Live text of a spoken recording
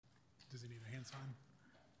and sign?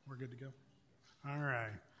 We're good to go. All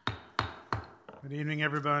right. Good evening,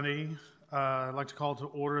 everybody. I'd like to call to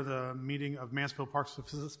order the meeting of Mansfield Parks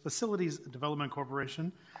Facilities Development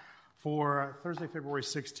Corporation for Thursday, February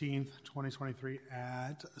 16th, 2023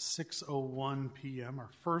 at 6:01 p.m. Our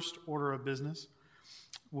first order of business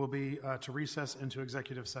will be to recess into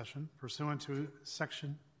executive session pursuant to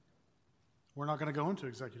section. We're not going to go into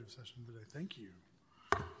executive session today. Thank you.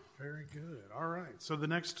 Very good. All right. So the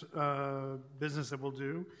next business that we'll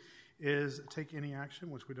do is take any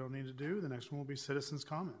action, which we don't need to do. The next one will be citizens'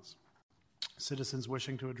 comments. Citizens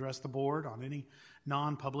wishing to address the board on any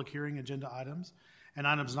non-public hearing agenda items and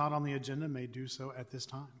items not on the agenda may do so at this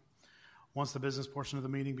time. Once the business portion of the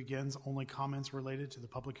meeting begins, only comments related to the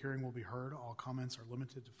public hearing will be heard. All comments are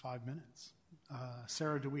limited to 5 minutes.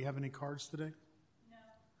 Sarah, do we have any cards today? No.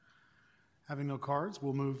 Having no cards,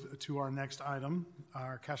 we'll move to our next item,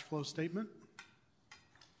 our cash flow statement.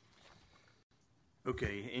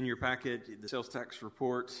 Okay, in your packet, the sales tax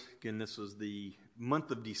report. Again, this was the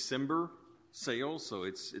month of December sales, so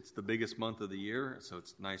it's the biggest month of the year. So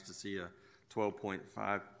it's nice to see a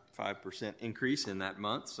 12.55% increase in that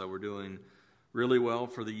month. So we're doing really well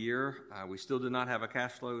for the year. We still do not have a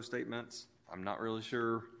cash flow statement. I'm not really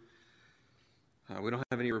sure. We don't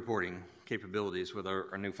have any reporting capabilities with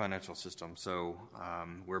our new financial system. So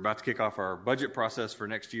we're about to kick off our budget process for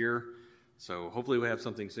next year. So hopefully we have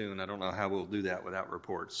something soon. I don't know how we'll do that without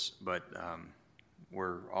reports, but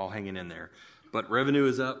we're all hanging in there. But revenue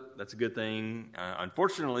is up. That's a good thing.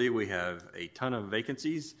 Unfortunately, we have a ton of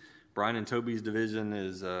vacancies. Brian and Toby's division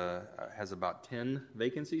has about 10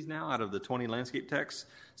 vacancies now out of the 20 landscape techs.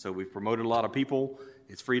 So we've promoted a lot of people.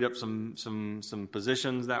 It's freed up some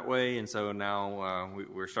positions that way, and so now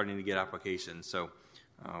we're starting to get applications. So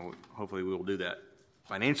hopefully we will do that.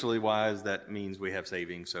 Financially wise, that means we have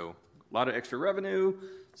savings. So a lot of extra revenue,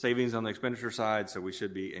 savings on the expenditure side, so we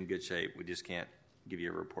should be in good shape. We just can't give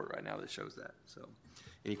you a report right now that shows that. So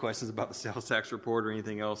any questions about the sales tax report or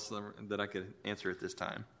anything else that I could answer at this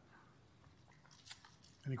time?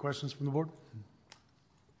 Any questions from the board?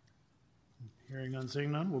 Hearing none,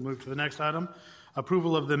 seeing none, we'll move to the next item.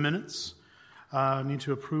 Approval of the minutes. Need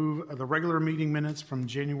to approve the regular meeting minutes from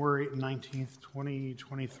January 19th,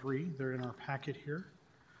 2023. They're in our packet here.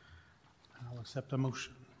 I'll accept a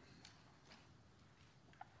motion.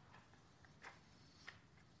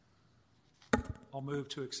 I'll move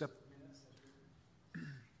to accept the minutes.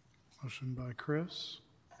 Motion by Chris,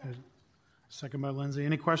 second by Lindsay.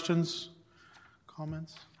 Any questions,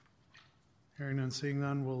 comments? Hearing none, seeing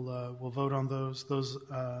none, we'll vote on those. Those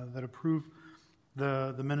that approve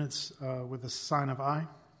the minutes with a sign of aye.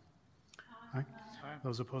 Aye. Aye.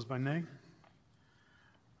 Those opposed by nay.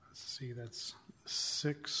 Let's see, that's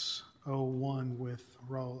 6:01 with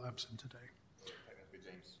Raul absent today.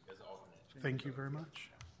 James as alternate. Thank you very much.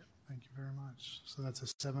 Thank you very much. So that's a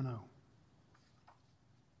 7-0.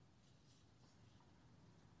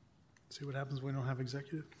 See what happens when we don't have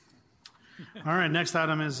executive? All right, next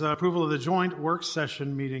item is approval of the joint work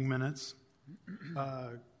session meeting minutes.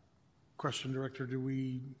 Question, Director, do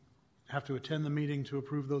we have to attend the meeting to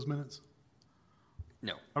approve those minutes?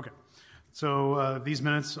 No. Okay. So these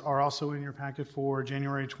minutes are also in your packet for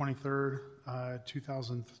January 23rd,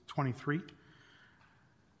 2023.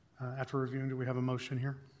 After reviewing, do we have a motion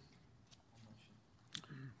here?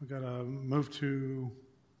 We got a move to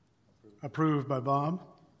approve by Bob.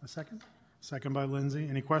 A second? Second by Lindsay.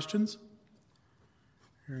 Any questions?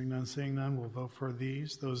 Hearing none, seeing none, we'll vote for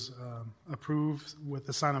these. Those approved with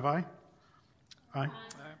the sign of aye? Aye.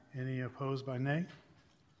 Aye. Any opposed by nay?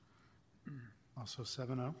 Also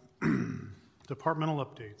 7-0. Departmental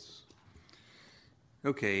updates.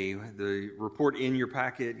 Okay, the report in your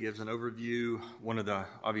packet gives an overview. One of the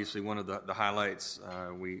highlights,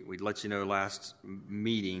 we let you know last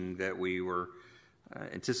meeting that we were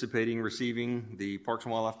anticipating receiving the Parks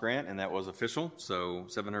and Wildlife grant, and that was official. So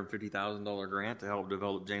 $750,000 grant to help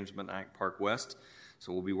develop James Benton Park West.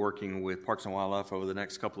 So we'll be working with Parks and Wildlife over the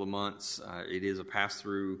next couple of months. It is a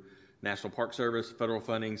pass-through National Park Service, federal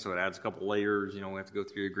funding, so it adds a couple layers. We have to go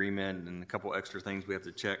through the agreement and a couple extra things we have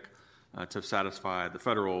to check to satisfy the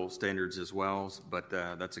federal standards as well. But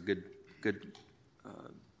that's a good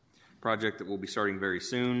project that we'll be starting very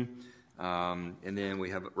soon. And then we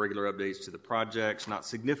have regular updates to the projects. Not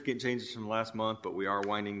significant changes from last month, but we are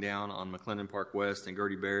winding down on McLennan Park West and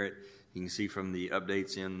Gertie Barrett. You can see from the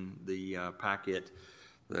updates in the packet,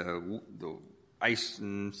 the ice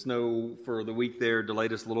and snow for the week there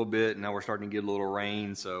delayed us a little bit, and now we're starting to get a little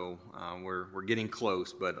rain, so we're getting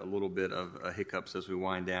close, but a little bit of hiccups as we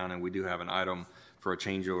wind down, and we do have an item for a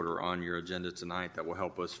change order on your agenda tonight that will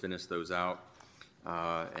help us finish those out.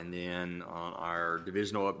 And then on our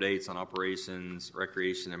divisional updates on operations,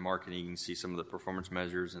 recreation, and marketing, you can see some of the performance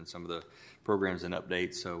measures and some of the programs and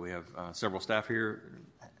updates. So we have several staff here.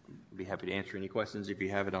 I'd be happy to answer any questions if you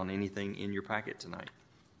have it on anything in your packet tonight.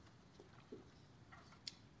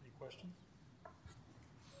 Any questions?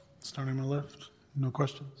 Starting on my left, no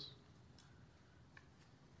questions?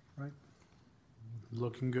 Right.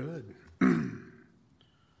 Looking good.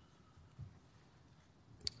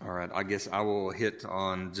 All right, I guess I will hit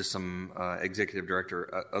on just some executive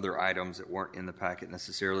director other items that weren't in the packet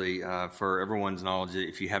necessarily. For everyone's knowledge,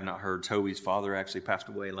 if you have not heard, Toby's father actually passed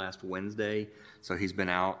away last Wednesday, so he's been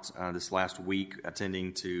out this last week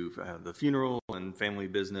attending to the funeral and family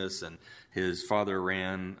business. And his father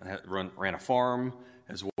ran a farm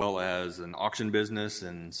as well as an auction business,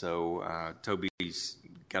 and so Toby's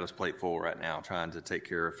got his plate full right now, trying to take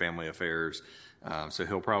care of family affairs. So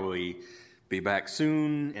he'll probably be back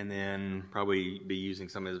soon, and then probably be using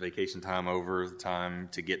some of his vacation time over the time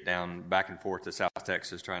to get down back and forth to South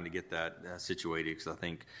Texas, trying to get that situated, because I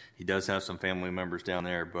think he does have some family members down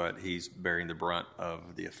there, but he's bearing the brunt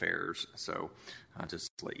of the affairs. So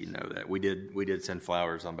just to let you know that we did send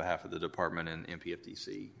flowers on behalf of the department and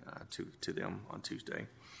MPFDC to them on Tuesday.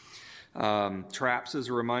 Traps, as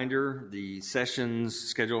a reminder, the sessions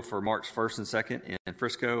scheduled for March 1st and 2nd in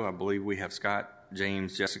Frisco. I believe we have Scott,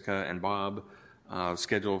 James, Jessica, and Bob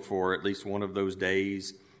scheduled for at least one of those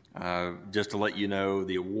days. Just to let you know,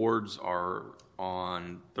 the awards are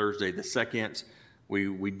on Thursday the 2nd.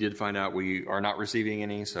 We did find out we are not receiving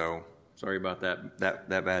any, so sorry about that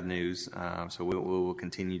bad news. So we'll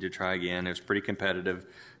continue to try again. It was pretty competitive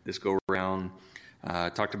this go around.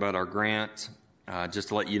 Talked about our grant. Just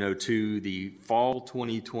to let you know, too, the fall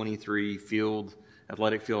 2023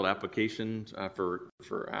 athletic field applications for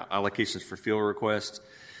allocations for field requests,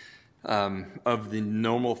 of the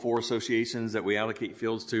normal 4 associations that we allocate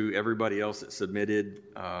fields to, everybody else that submitted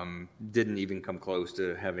didn't even come close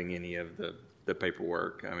to having any of the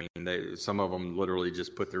paperwork. I mean, some of them literally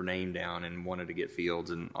just put their name down and wanted to get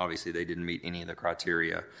fields, and obviously they didn't meet any of the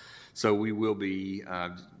criteria. So we will be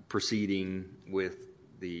proceeding with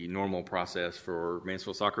the normal process for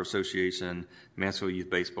Mansfield Soccer Association, Mansfield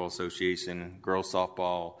Youth Baseball Association, Girls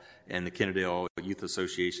Softball, and the Kennedale Youth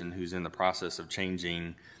Association, who's in the process of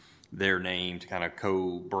changing their name to kind of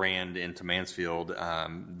co-brand into Mansfield.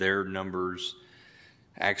 Their numbers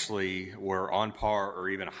actually were on par or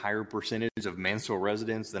even a higher percentage of Mansfield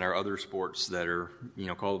residents than our other sports that are,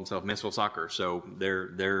 call themselves Mansfield Soccer. So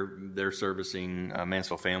they're servicing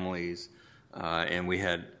Mansfield families. And we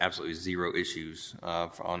had absolutely zero issues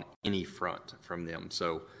on any front from them.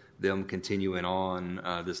 So them continuing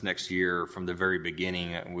on this next year from the very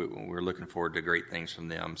beginning, we're looking forward to great things from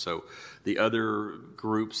them. So the other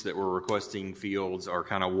groups that were requesting fields are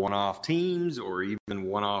kind of one-off teams or even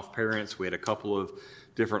one-off parents. We had a couple of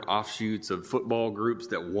different offshoots of football groups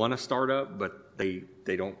that want to start up, but they've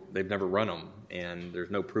never run them, and there's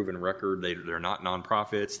no proven record. They're not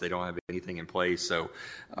nonprofits. They don't have anything in place. So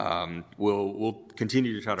we'll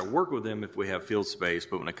continue to try to work with them if we have field space,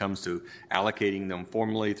 but when it comes to allocating them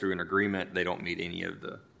formally through an agreement, they don't meet any of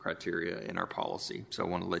the criteria in our policy. So I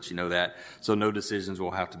want to let you know that. So no decisions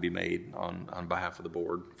will have to be made on behalf of the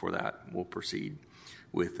board for that. We'll proceed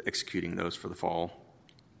with executing those for the fall.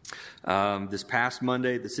 This past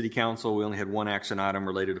Monday, the City Council, we only had one action item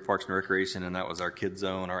related to Parks and Recreation, and that was our Kids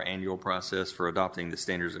Zone, our annual process for adopting the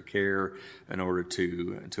standards of care. In order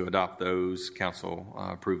to adopt those, Council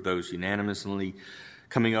approved those unanimously.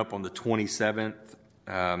 Coming up on the 27th,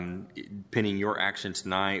 pending your action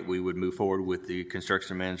tonight, we would move forward with the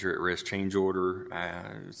construction manager at risk change order.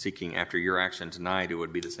 Seeking after your action tonight, it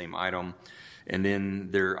would be the same item. And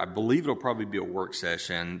then I believe it'll probably be a work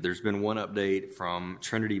session. There's been one update from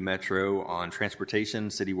Trinity Metro on transportation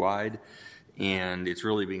citywide, and it's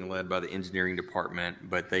really being led by the engineering department,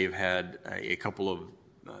 but they've had a couple of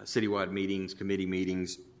citywide meetings, committee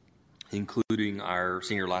meetings, including our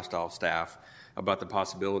senior lifestyle staff, about the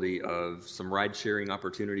possibility of some ride-sharing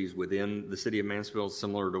opportunities within the city of Mansfield,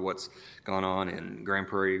 similar to what's gone on in Grand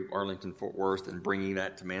Prairie, Arlington, Fort Worth, and bringing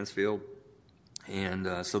that to Mansfield.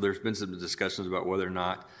 And so there's been some discussions about whether or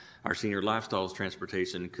not our senior lifestyles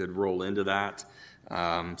transportation could roll into that.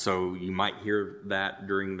 So you might hear that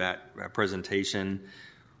during that presentation.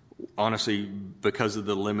 Honestly, because of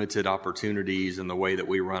the limited opportunities and the way that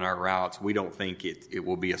we run our routes, we don't think it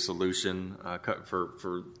will be a solution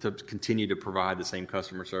to continue to provide the same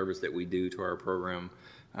customer service that we do to our program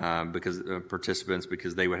because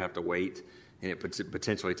they would have to wait, and it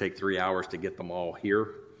potentially take 3 hours to get them all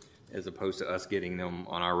here. as opposed to us getting them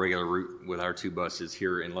on our regular route with our 2 buses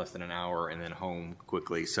here in less than an hour and then home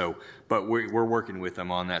quickly. So, but we're working with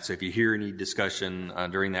them on that. So if you hear any discussion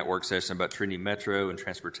during that work session about Trinity Metro and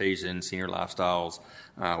transportation, senior lifestyles,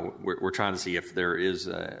 we're trying to see if there is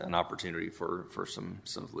an opportunity for some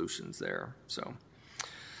solutions there. So.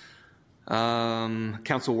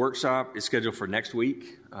 Council workshop is scheduled for next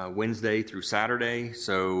week, Wednesday through Saturday.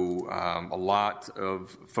 So a lot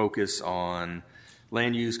of focus on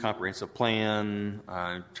land use comprehensive plan,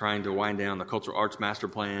 trying to wind down the cultural arts master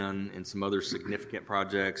plan and some other significant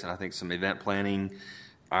projects, and I think some event planning.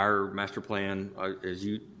 Our master plan, as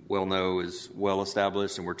you well know, is well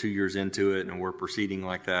established, and we're 2 years into it, and we're proceeding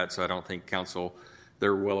like that. So I don't think council,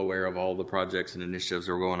 they're well aware of all the projects and initiatives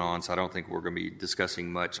that are going on, so I don't think we're going to be discussing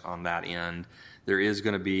much on that end. There is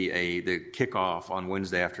going to be the kickoff on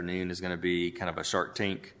Wednesday afternoon is going to be kind of a Shark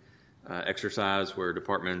Tank exercise where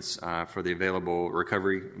departments, for the available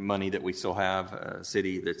recovery money that we still have,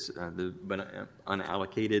 city that's been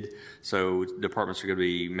unallocated. So departments are going to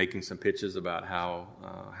be making some pitches about how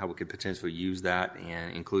we could potentially use that,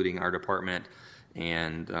 and including our department.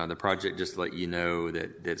 And the project, just to let you know,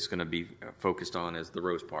 that's going to be focused on is the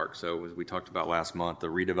Rose Park. So as we talked about last month, the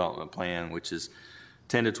redevelopment plan, which is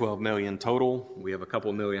 10 to 12 million total. We have a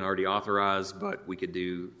couple million already authorized, but we could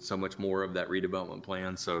do so much more of that redevelopment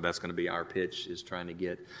plan. So that's going to be our pitch, is trying to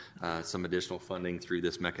get some additional funding through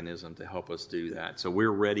this mechanism to help us do that. So we're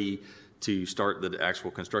ready to start the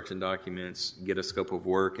actual construction documents, get a scope of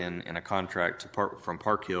work and a contract from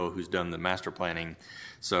Park Hill, who's done the master planning.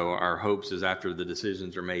 So our hopes is after the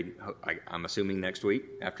decisions are made, I'm assuming next week,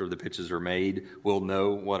 after the pitches are made, we'll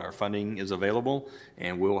know what our funding is available,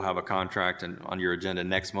 and we'll have a contract on your agenda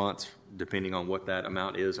next month, depending on what that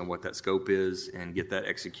amount is and what that scope is, and get that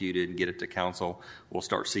executed and get it to council. We'll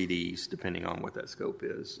start CDs depending on what that scope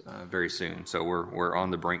is very soon. So we're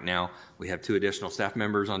on the brink now. We have 2 additional staff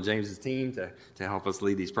members on James's team to help us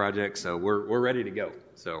lead these projects. So we're ready to go.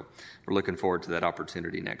 So we're looking forward to that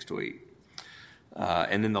opportunity next week.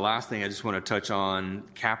 And then the last thing I just want to touch on,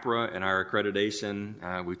 CAPRA and our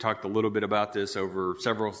accreditation. We've talked a little bit about this over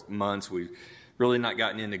several months. We've really not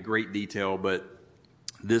gotten into great detail, but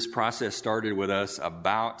this process started with us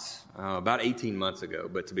about 18 months ago.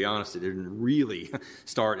 But to be honest, it didn't really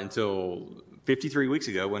start until 53 weeks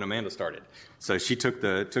ago when Amanda started. So she took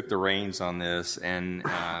the reins on this, and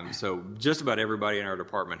so just about everybody in our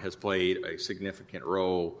department has played a significant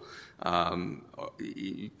role,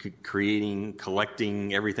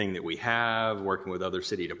 collecting everything that we have, working with other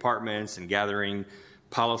city departments, and gathering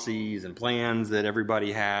policies and plans that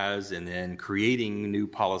everybody has, and then creating new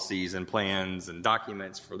policies and plans and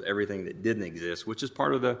documents for everything that didn't exist, which is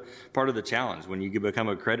part of the challenge. When you become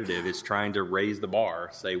accredited, it's trying to raise the bar,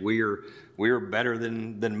 say we're better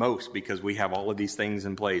than most because we have all of these things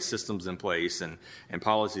in place, systems in place, and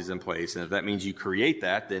policies in place. And if that means you create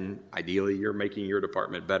that, then ideally you're making your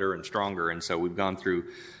department better and stronger. And so we've gone through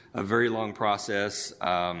a very long process,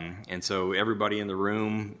 and so everybody in the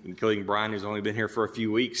room, including Brian, who's only been here for a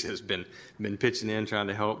few weeks, has been pitching in, trying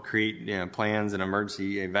to help create plans and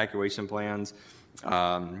emergency evacuation plans.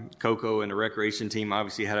 Coco and the recreation team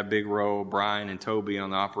obviously had a big role. Brian and Toby on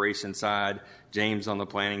the operations side, James on the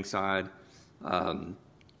planning side.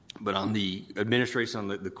 But on the administration, on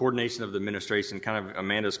the coordination of the administration, kind of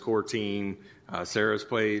Amanda's core team, Sarah's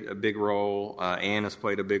played a big role. Ann has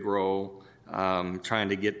played a big role. Trying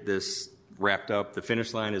to get this wrapped up. The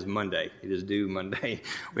finish line is Monday. It is due Monday.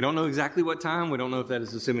 We don't know exactly what time. We don't know if that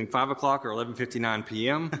is assuming 5 o'clock or 11:59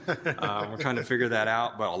 p.m. We're trying to figure that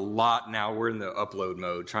out, but a lot now we're in the upload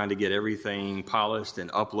mode, trying to get everything polished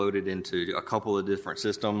and uploaded into a couple of different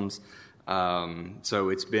systems. So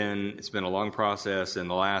it's been a long process, and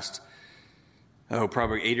the last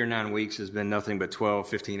probably 8 or 9 weeks has been nothing but 12,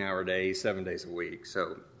 15-hour days, 7 days a week.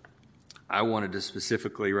 So I wanted to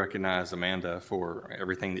specifically recognize Amanda for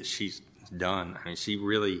everything that she's done. I mean, she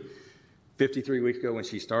really, 53 weeks ago when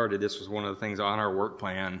she started, this was one of the things on our work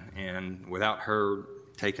plan, and without her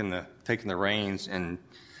taking the reins and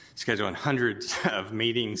scheduling hundreds of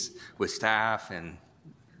meetings with staff, and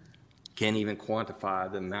can't even quantify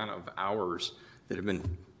the amount of hours that have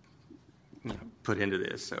been put into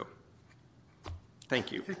this. So thank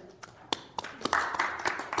you.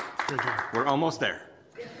 We're almost there.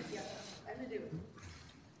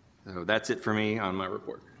 So that's it for me on my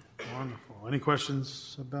report. Wonderful. Any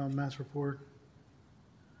questions about Matt's report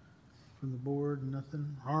from the board?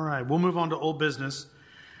 Nothing? All right. We'll move on to old business.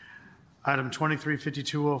 Item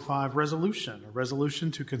 235205, resolution. A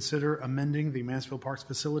resolution to consider amending the Mansfield Parks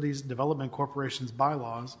Facilities Development Corporation's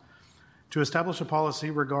bylaws to establish a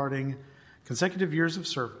policy regarding consecutive years of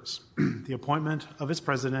service, the appointment of its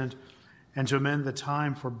president, and to amend the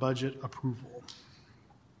time for budget approval.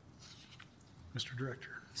 Mr. Director.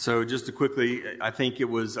 So just to quickly, I think it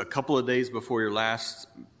was a couple of days before your last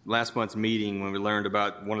month's meeting when we learned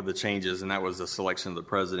about one of the changes, and that was the selection of the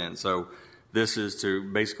president. So this is to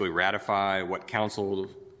basically ratify what council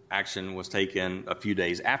action was taken a few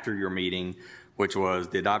days after your meeting, which was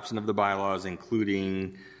the adoption of the bylaws,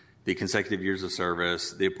 including the consecutive years of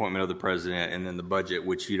service, the appointment of the president, and then the budget,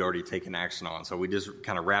 which you'd already taken action on. So we just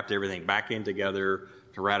kind of wrapped everything back in together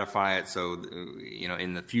to ratify it. So,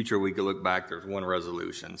 in the future, we could look back, there's one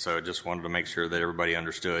resolution. So I just wanted to make sure that everybody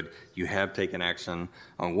understood you have taken action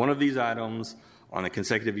on one of these items. On the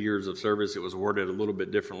consecutive years of service, it was worded a little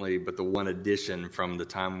bit differently, but the one addition from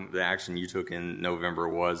the action you took in November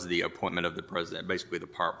was the appointment of the president, basically the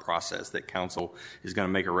process that council is going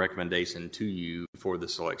to make a recommendation to you for the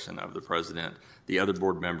selection of the president. The other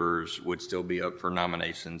board members would still be up for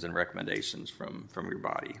nominations and recommendations from your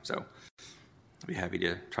body. So I'd be happy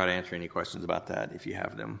to try to answer any questions about that if you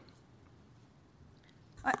have them.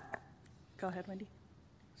 Go ahead, Wendy.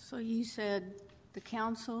 So you said the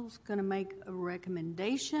council's going to make a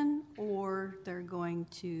recommendation, or they're going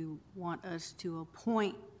to want us to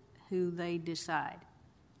appoint who they decide?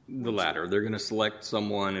 The latter. They're going to select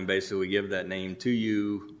someone and basically give that name to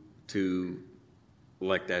you to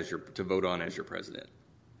elect to vote on as your president.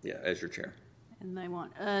 Yeah, as your chair. And they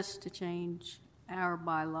want us to change our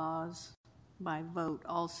bylaws by vote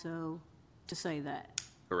also to say that?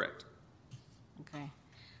 Correct. Okay.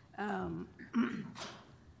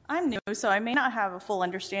 I'm new, so I may not have a full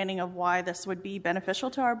understanding of why this would be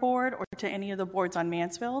beneficial to our board or to any of the boards on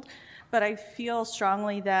Mansfield, but I feel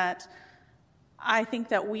strongly that I think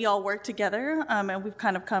that we all work together, and we've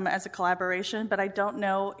kind of come as a collaboration, but I don't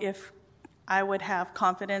know if I would have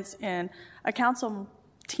confidence in a council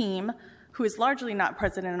team who is largely not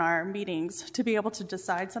present in our meetings to be able to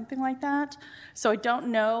decide something like that. So I don't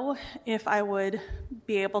know if I would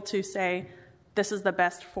be able to say, this is the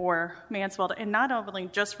best for Mansfield, and not only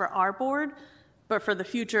just for our board, but for the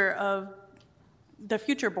future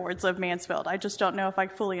boards of Mansfield. I just don't know if I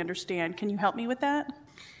fully understand. Can you help me with that?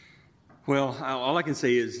 Well, all I can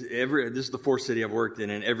say is this is the fourth city I've worked in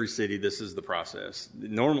every city this is the process.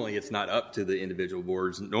 Normally it's not up to the individual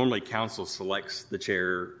boards. Normally council selects the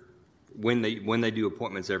chair when they do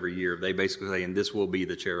appointments every year. They basically say, and this will be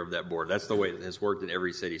the chair of that board. That's the way it has worked in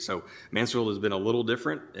every city. So Mansfield has been a little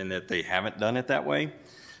different in that they haven't done it that way.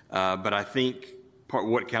 But I think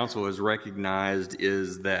what council has recognized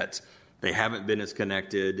is that they haven't been as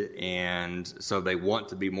connected, and so they want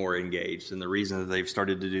to be more engaged. And the reason that they've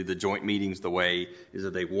started to do the joint meetings the way is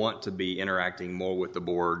that they want to be interacting more with the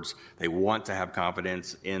boards. They want to have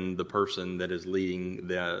confidence in the person that is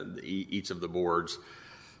leading each of the boards.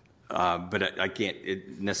 But I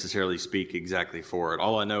can't necessarily speak exactly for it.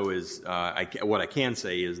 All I know is what I can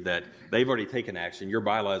say is that they've already taken action. Your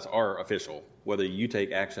bylaws are official. Whether you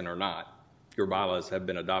take action or not, your bylaws have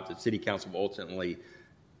been adopted. City council ultimately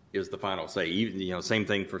is the final say. Even, same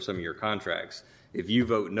thing for some of your contracts. If you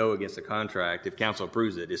vote no against a contract, if council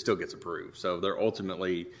approves it, it still gets approved. So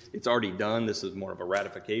it's already done. This is more of a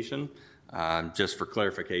ratification, just for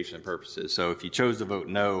clarification purposes. So if you chose to vote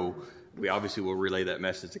no, we obviously will relay that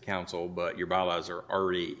message to council, but your bylaws are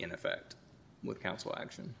already in effect with council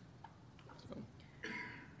action. So.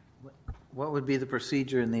 What would be the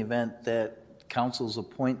procedure in the event that council's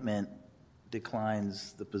appointment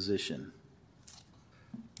declines the position?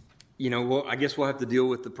 Well, I guess we'll have to deal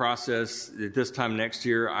with the process at this time next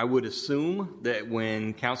year. I would assume that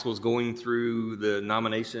when council is going through the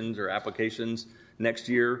nominations or applications next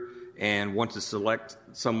year and want to select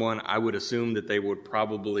someone, I would assume that they would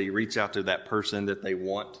probably reach out to that person that they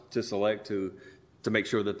want to select to make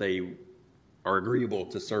sure that they are agreeable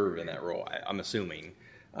to serve in that role. I'm assuming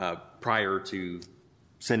prior to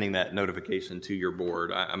sending that notification to your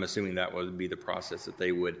board. I'm assuming that would be the process, that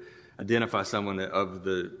they would identify someone of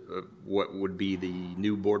what would be the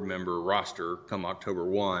new board member roster come October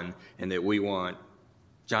 1, and that we want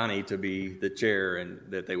Johnny to be the chair, and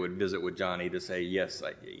that they would visit with Johnny to say, yes,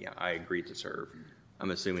 I agree to serve. I'm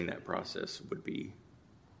assuming that process would be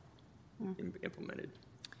implemented.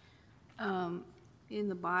 In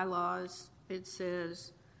the bylaws, it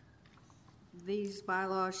says, these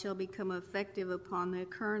bylaws shall become effective upon the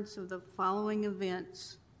occurrence of the following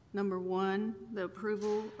events. Number 1, the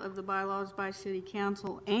approval of the bylaws by City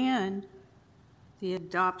Council and the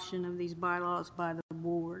adoption of these bylaws by the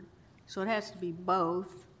board. So it has to be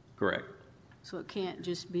both. Correct. So it can't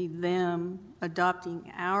just be them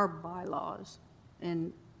adopting our bylaws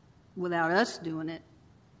and without us doing it.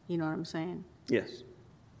 You know what I'm saying? Yes.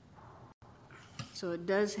 So it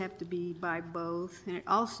does have to be by both. And it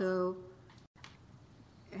also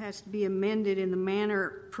has to be amended in the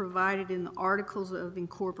manner provided in the Articles of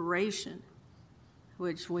Incorporation,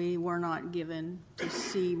 which we were not given to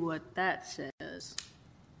see what that says.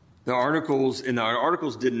 The articles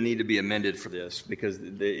didn't need to be amended for this because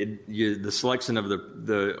the selection of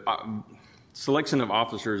the selection of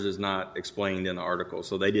officers is not explained in the article,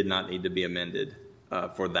 so they did not need to be amended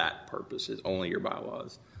for that purpose. It's only your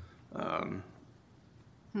bylaws.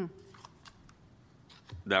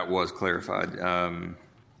 That was clarified.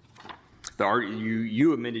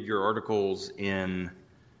 You amended your articles in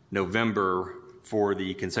November for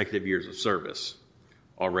the consecutive years of service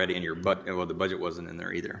already in your budget. Well, the budget wasn't in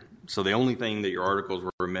there either. So the only thing that your articles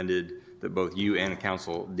were amended that both you and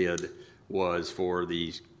council did was for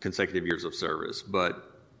the consecutive years of service.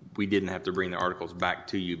 But we didn't have to bring the articles back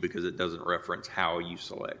to you because it doesn't reference how you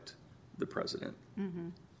select the president. Mm-hmm.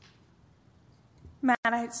 Matt,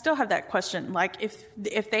 I still have that question. Like,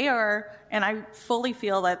 if they are, and I fully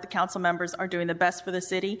feel that the council members are doing the best for the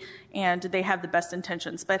city and they have the best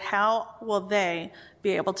intentions, but how will they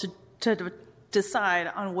be able to decide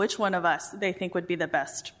on which one of us they think would be the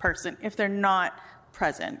best person if they're not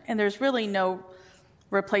present? And there's really no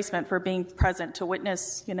replacement for being present to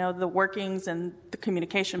witness, the workings and the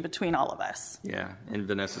communication between all of us. Yeah, and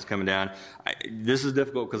Vanessa's coming down. This is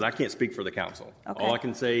difficult because I can't speak for the council. Okay. All I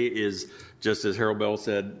can say is, just as Harold Bell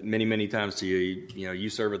said many, many times to you, you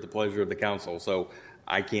serve at the pleasure of the council. So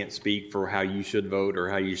I can't speak for how you should vote or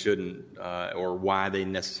how you shouldn't, or why they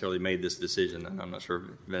necessarily made this decision. And I'm not sure if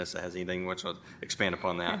Vanessa has anything which I'll expand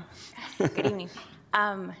upon that. Good evening.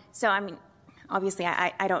 Obviously,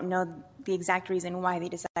 I don't know the exact reason why they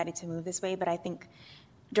decided to move this way, but I think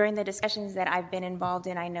during the discussions that I've been involved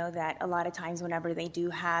in, I know that a lot of times whenever they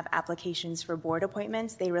do have applications for board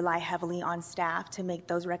appointments, they rely heavily on staff to make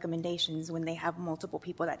those recommendations when they have multiple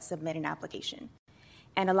people that submit an application.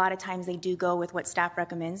 And a lot of times they do go with what staff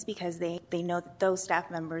recommends because they know that those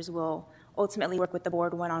staff members will ultimately work with the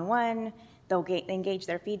board one-on-one, they'll engage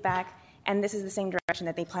their feedback, and this is the same direction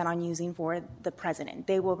that they plan on using for the president.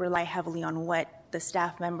 They will rely heavily on what the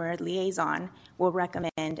staff member liaison will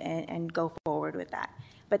recommend and go forward with that.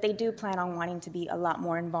 But they do plan on wanting to be a lot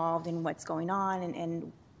more involved in what's going on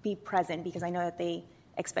and be present, because I know that they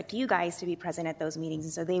expect you guys to be present at those meetings,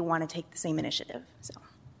 and so they want to take the same initiative. So.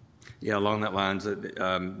 Yeah, along that lines,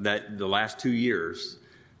 that the last 2 years,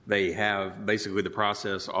 they have basically the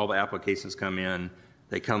process, all the applications come in,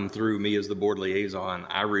 they come through me as the board liaison,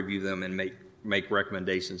 I review them and make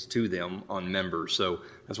recommendations to them on members. So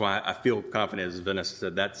that's why I feel confident, as Vanessa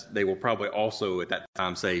said, they will probably also at that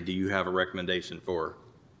time say, do you have a recommendation for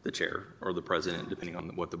the chair or the president, depending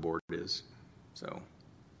on what the board is. So.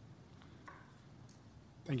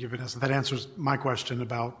 Thank you, Vanessa. That answers my question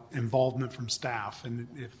about involvement from staff, and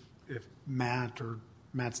if Matt or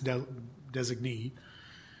Matt's designee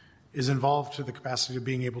is involved to the capacity of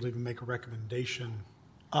being able to even make a recommendation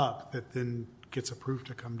up that then gets approved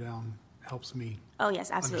to come down, helps me. Oh, yes,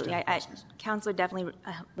 absolutely. Council definitely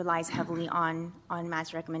relies heavily on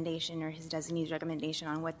Matt's recommendation or his designee's recommendation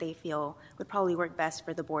on what they feel would probably work best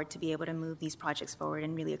for the board to be able to move these projects forward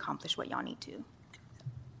and really accomplish what y'all need to.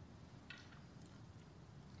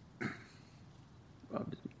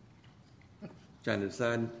 Trying to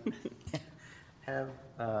decide. Have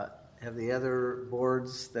the other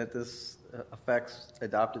boards that this affects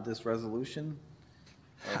adopted this resolution?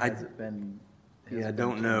 Or has it been? Yeah, I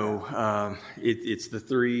don't know. It's the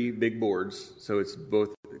three big boards, so it's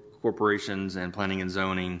both corporations and planning and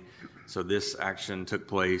zoning. So this action took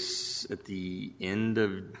place at the end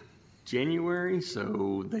of January,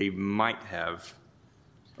 so they might have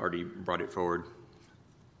already brought it forward.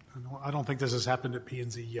 I don't think this has happened at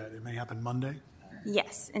P&Z yet. It may happen Monday.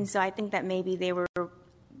 Yes, and so I think that maybe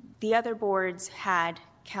the other boards had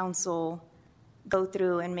council go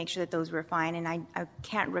through and make sure that those were fine, and I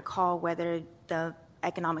can't recall whether the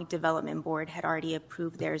Economic Development Board had already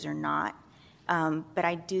approved theirs or not, but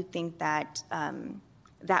I do think that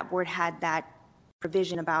that board had that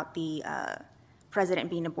provision about the president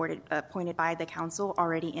being appointed by the council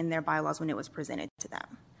already in their bylaws when it was presented to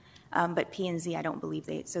them. But P&Z, I don't believe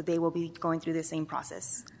so they will be going through the same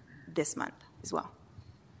process this month as well.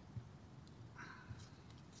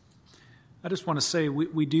 I just want to say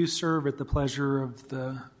we do serve at the pleasure of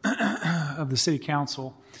the of the city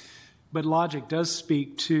council, but logic does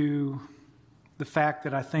speak to the fact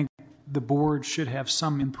that I think the board should have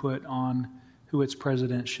some input on who its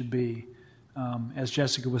president should be. As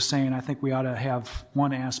Jessica was saying, I think we ought to have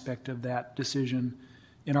one aspect of that decision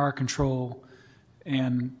in our control,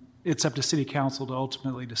 and it's up to city council to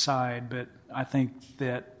ultimately decide, but I think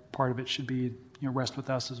that part of it should be rest with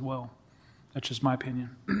us as well. That's just my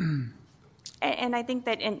opinion. And I think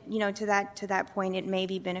that, to that point, it may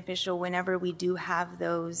be beneficial whenever we do have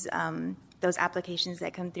those applications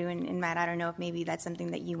that come through. And Matt, I don't know if maybe that's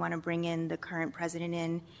something that you want to bring in the current president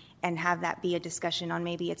in and have that be a discussion on.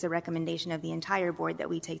 Maybe it's a recommendation of the entire board that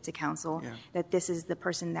we take to council, that this is the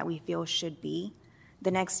person that we feel should be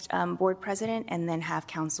the next board president, and then have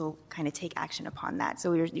council kind of take action upon that.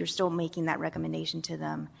 So you're still making that recommendation to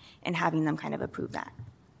them and having them kind of approve that.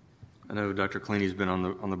 I know Dr. Cleany's been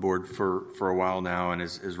on the board for a while now and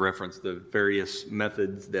has referenced the various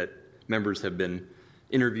methods that members have been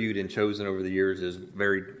interviewed and chosen over the years is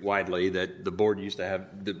varied widely. That the board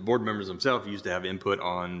members themselves used to have input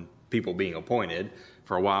on people being appointed.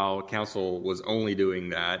 For a while, council was only doing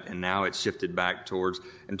that, and now it's shifted back towards,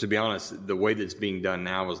 and to be honest, the way that's being done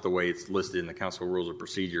now is the way it's listed in the council rules of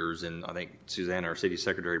procedures, and I think Suzanne, our city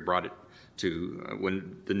secretary, brought it to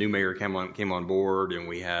when the new mayor came on board, and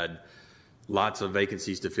we had lots of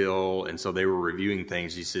vacancies to fill, and so they were reviewing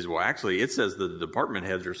things. He says, well, actually, it says the department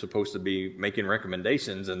heads are supposed to be making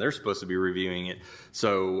recommendations, and they're supposed to be reviewing it.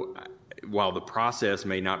 So while the process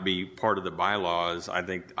may not be part of the bylaws, I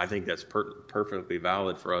think that's perfectly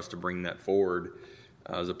valid for us to bring that forward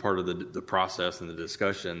as a part of the process and the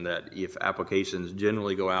discussion, that if applications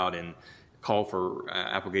generally go out and call for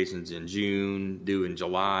applications in June, due in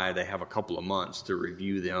July, they have a couple of months to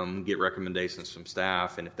review them, get recommendations from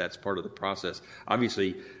staff, and if that's part of the process.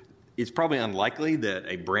 Obviously, it's probably unlikely that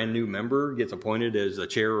a brand new member gets appointed as a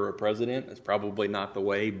chair or a president. It's probably not the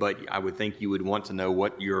way, but I would think you would want to know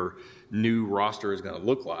what your new roster is going to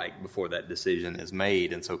look like before that decision is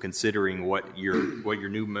made. And so considering what your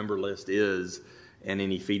new member list is and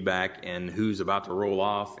any feedback and who's about to roll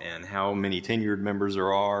off and how many tenured members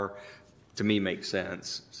there are, to me makes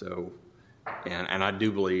sense. So, and I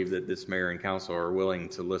do believe that this mayor and council are willing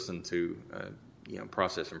to listen to,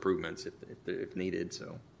 process improvements if needed.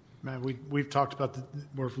 So, Man, we've talked about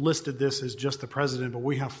we've listed this as just the president, but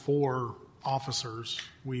we have 4 officers.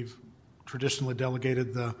 We've traditionally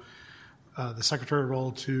delegated the secretary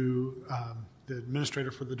role to the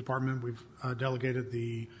administrator for the department. We've delegated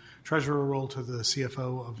the treasurer role to the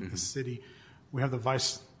CFO of the city. We have the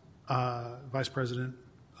vice president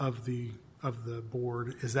of the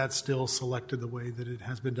board. Is that still selected the way that it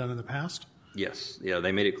has been done in the past? Yes. Yeah,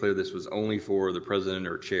 they made it clear this was only for the president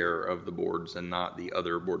or chair of the boards and not the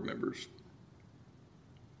other board members.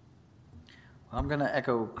 I'm going to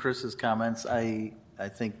echo Chris's comments. I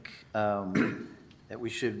think that we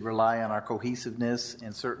should rely on our cohesiveness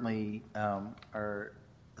and certainly our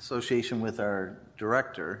association with our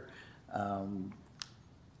director. And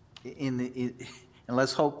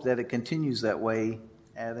let's hope that it continues that way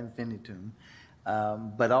ad infinitum.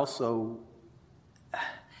 But also,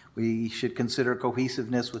 we should consider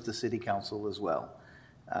cohesiveness with the city council as well.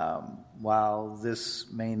 While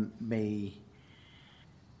this may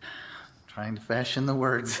trying to fashion the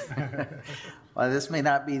words, while this may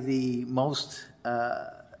not be the most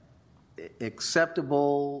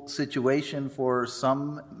acceptable situation for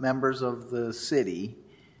some members of the city,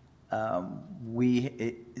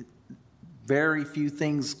 very few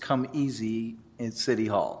things come easy in City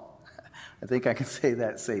Hall. I think I can say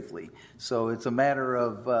that safely. So it's a matter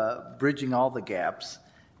of bridging all the gaps,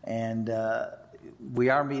 and we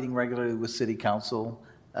are meeting regularly with City Council.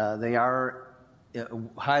 They are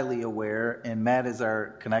highly aware, and Matt is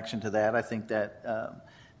our connection to that. I think that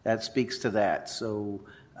that speaks to that. So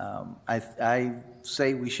I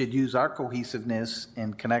say we should use our cohesiveness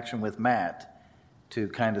in connection with Matt to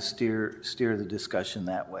kind of steer the discussion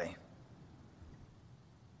that way.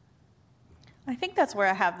 I think that's where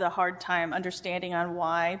I have the hard time understanding on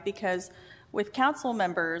why, because with council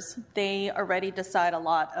members, they already decide a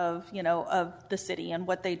lot of the city and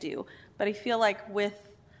what they do. But I feel like with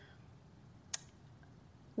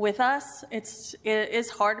us, it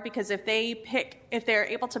is hard, because if they're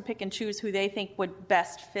able to pick and choose who they think would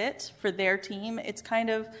best fit for their team, it's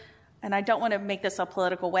kind of, and I don't want to make this a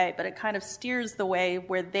political way, but it kind of steers the way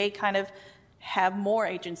where they kind of have more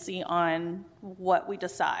agency on what we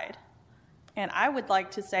decide. And I would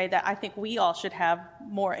like to say that I think we all should have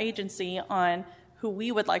more agency on who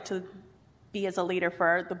we would like to be as a leader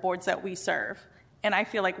for the boards that we serve. And I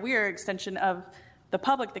feel like we're an extension of the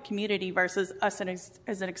public, the community, versus us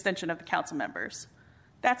as an extension of the council members.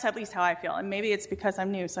 That's at least how I feel. And maybe it's because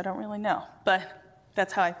I'm new, so I don't really know. But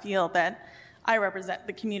that's how I feel, that I represent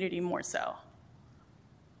the community more so.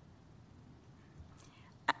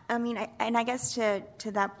 I mean, I guess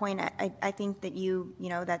to that point, I think that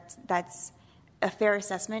that's a fair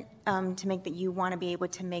assessment to make, that you want to be able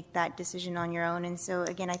to make that decision on your own. And so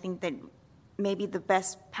again, I think that maybe the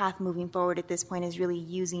best path moving forward at this point is really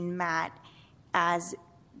using Matt as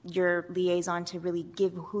your liaison to really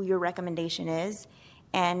give who your recommendation is.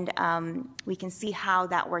 And we can see how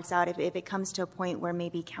that works out if it comes to a point where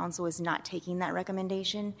maybe council is not taking that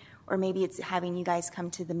recommendation, or maybe it's having you guys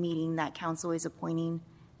come to the meeting that council is appointing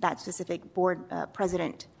that specific board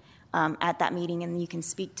president at that meeting, and you can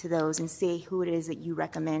speak to those and say who it is that you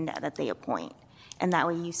recommend that they appoint. And that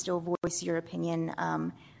way you still voice your opinion.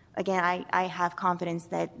 Again, I have confidence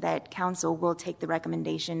that council will take the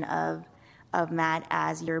recommendation of Matt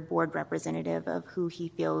as your board representative of who he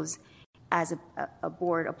feels as a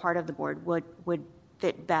board, a part of the board, would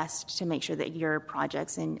fit best to make sure that your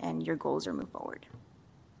projects and your goals are moved forward.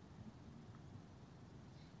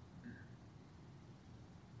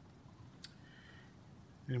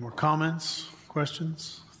 Any more comments,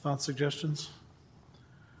 questions, thoughts, suggestions?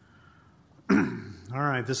 All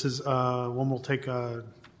right, this is one we'll take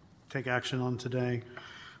action on today.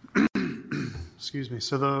 Excuse me.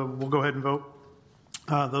 So we'll go ahead and vote.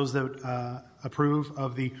 Those that approve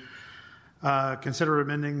of the consider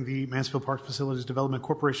amending the Mansfield Park Facilities Development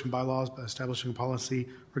Corporation bylaws by establishing a policy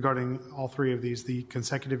regarding all three of these: the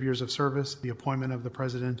consecutive years of service, the appointment of the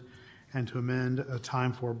president, and to amend a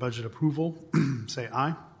time for budget approval. Say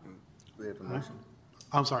aye. We have a motion.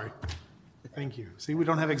 I'm sorry. Thank you. See, we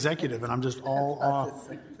don't have executive, and I'm just all off.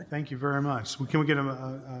 Thank you very much. Can we get a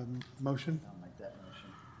motion? I'll make that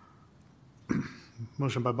motion.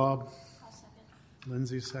 Motion by Bob. I'll second.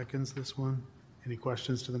 Lindsay seconds this one. Any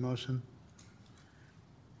questions to the motion?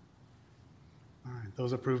 All right.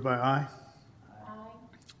 Those approved by aye?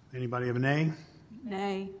 Aye. Anybody have a nay?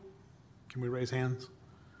 Nay. Can we raise hands?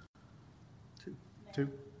 Two?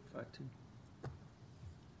 5-2.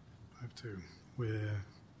 5-2 with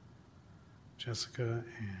Jessica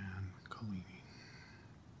and Colleen.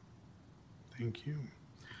 Thank you.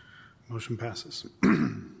 Motion passes.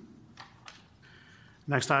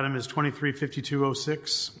 Next item is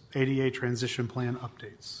 235206, ADA transition plan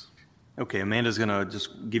updates. Okay, Amanda's going to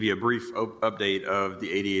just give you a brief update of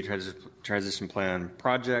the ADA transition plan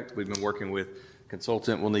project. We've been working with a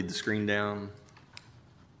consultant. We'll need the screen down.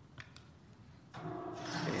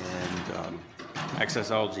 And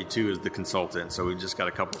Accessology 2 is the consultant, so we've just got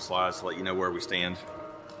a couple of slides to let you know where we stand.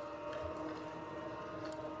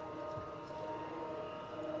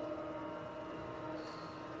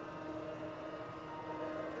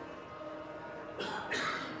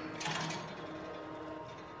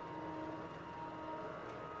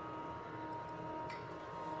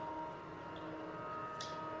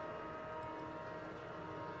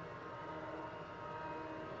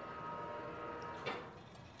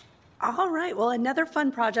 All right. Well, another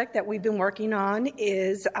fun project that we've been working on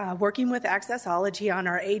is working with Accessology on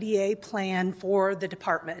our ADA plan for the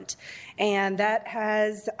department. And that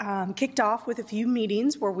has kicked off with a few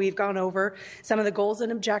meetings where we've gone over some of the goals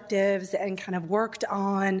and objectives and kind of worked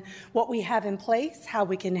on what we have in place, how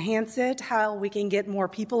we can enhance it, how we can get more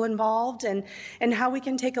people involved, and how we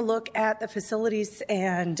can take a look at the facilities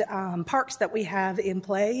and parks that we have in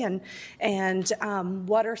play, and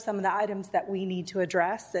what are some of the items that we need to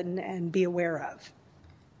address and be aware of.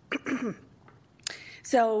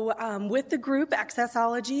 So with the group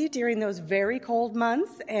Accessology, during those very cold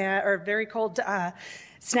months, or very cold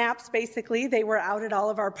snaps, basically, they were out at all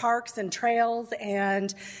of our parks and trails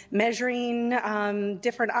and measuring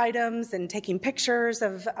different items and taking pictures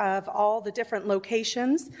of all the different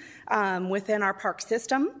locations within our park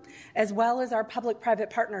system, as well as our public-private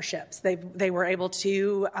partnerships. They were able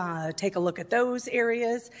to take a look at those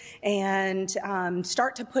areas and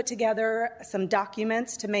start to put together some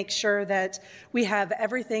documents to make sure that we have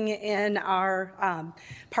everything in our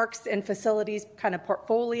parks and facilities kind of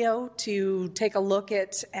portfolio to take a look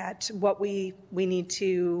at what we need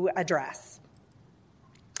to address.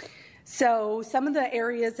 So some of the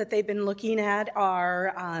areas that they've been looking at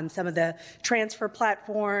are some of the transfer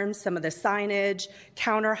platforms, some of the signage,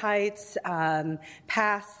 counter heights,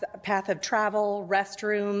 path of travel,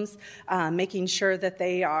 restrooms, making sure that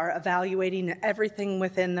they are evaluating everything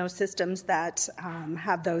within those systems that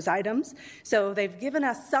have those items. So they've given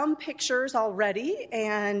us some pictures already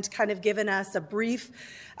and kind of given us a brief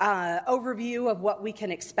overview of what we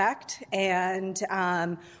can expect and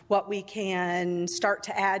what we can start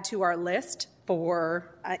to add to our list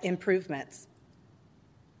for improvements.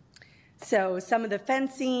 So some of the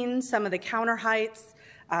fencing, some of the counter heights,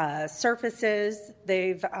 surfaces,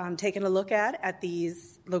 they've taken a look at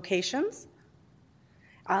these locations.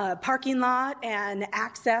 Parking lot and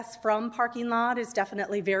access from parking lot is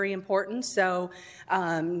definitely very important. So,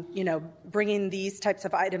 bringing these types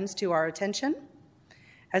of items to our attention.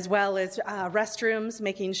 as well as restrooms,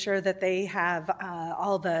 making sure that they have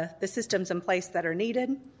all the systems in place that are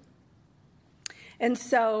needed. And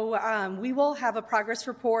so we will have a progress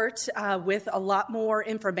report with a lot more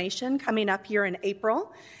information coming up here in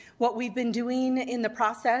April. What we've been doing in the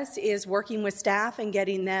process is working with staff and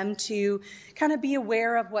getting them to kind of be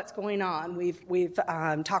aware of what's going on. We've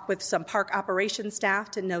talked with some park operations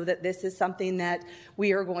staff to know that this is something that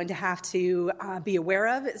we are going to have to be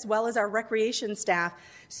aware of, as well as our recreation staff,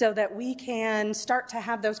 so that we can start to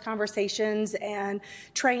have those conversations and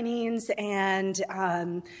trainings and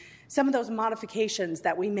some of those modifications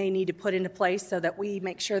that we may need to put into place so that we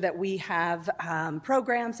make sure that we have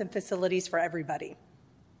programs and facilities for everybody.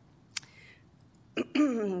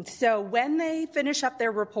 So when they finish up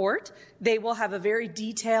their report, they will have a very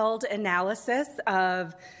detailed analysis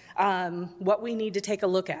of what we need to take a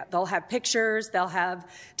look at. They'll have pictures, they'll have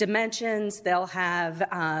dimensions, they'll have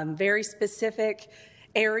very specific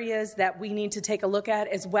areas that we need to take a look at,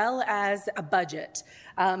 as well as a budget.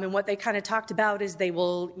 And what they kind of talked about is they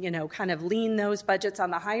will, kind of lean those budgets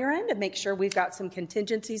on the higher end and make sure we've got some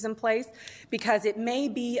contingencies in place, because it may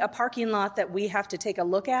be a parking lot that we have to take a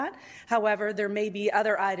look at. However, there may be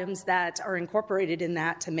other items that are incorporated in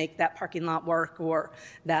that to make that parking lot work, or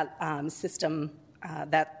that system,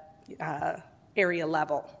 area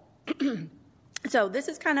level. So this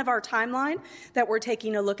is kind of our timeline that we're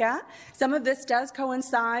taking a look at. Some of this does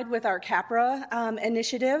coincide with our CAPRA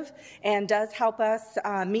initiative and does help us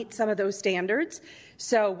meet some of those standards.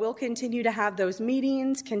 So we'll continue to have those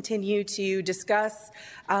meetings, continue to discuss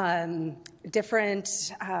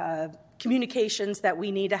different communications that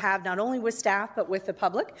we need to have, not only with staff but with the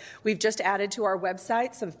public. We've just added to our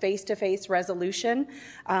website some face-to-face resolution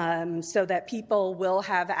so that people will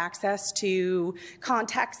have access to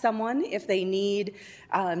contact someone if they need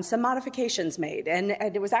some modifications made. And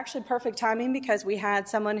it was actually perfect timing, because we had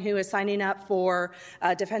someone who is signing up for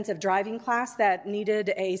a defensive driving class that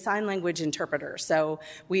needed a sign language interpreter. So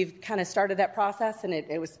we've kind of started that process, and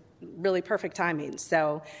it was really perfect timing.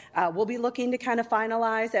 So we'll be looking to kind of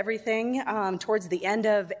finalize everything towards the end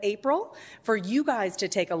of April for you guys to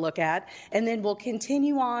take a look at, and then we'll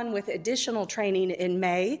continue on with additional training in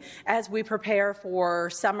May as we prepare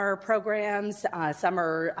for summer programs,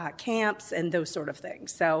 summer camps, and those sort of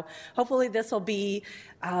things. So hopefully this will be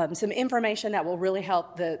some information that will really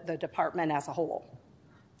help the department as a whole.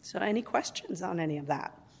 So any questions on any of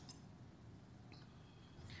that?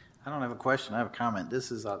 I don't have a question. I have a comment.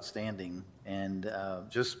 This is outstanding. And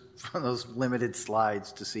just from those limited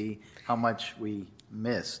slides to see how much we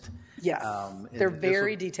missed. Yes, they're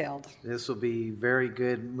very detailed. This will be very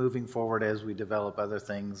good moving forward as we develop other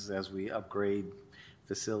things, as we upgrade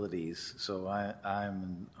facilities. So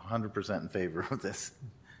I'm 100% in favor of this.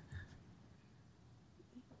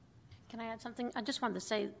 Can I add something? I just wanted to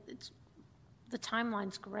say the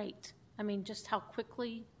timeline's great. I mean, just how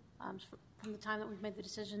quickly, from the time that we've made the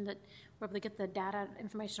decision, that we're able to get the data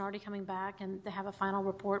information already coming back, and they have a final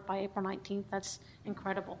report by April 19th. That's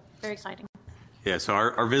incredible. Very exciting. Yeah, so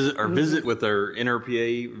our visit with our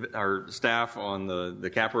NRPA, our staff on the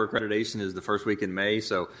CAPRA accreditation is the first week in May,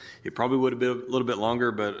 so it probably would have been a little bit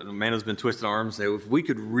longer, but Amanda's been twisting arms. So if we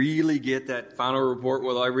could really get that final report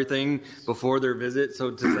with everything before their visit, so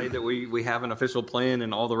to say that we have an official plan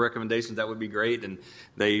and all the recommendations, that would be great, and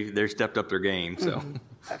they stepped up their game. So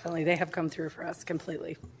Definitely, they have come through for us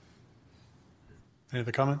completely. Any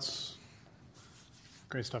other comments?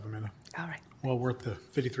 Great stuff, Amanda. All right. Well worth the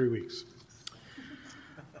 53 weeks.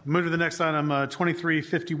 Move to the next item,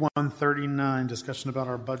 235139, discussion about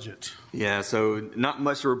our budget. Yeah, so not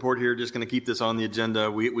much to report here. Just going to keep this on the agenda.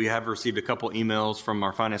 We have received a couple emails from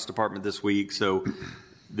our finance department this week, so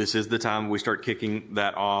this is the time we start kicking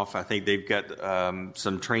that off. I think they've got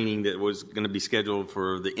some training that was going to be scheduled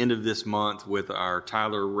for the end of this month with our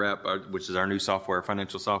Tyler rep, which is our new software,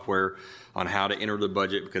 financial software, on how to enter the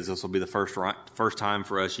budget, because this will be the first time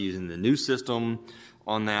for us using the new system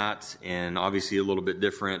on that, and obviously a little bit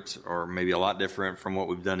different, or maybe a lot different from what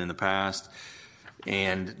we've done in the past.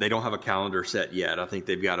 And they don't have a calendar set yet. I think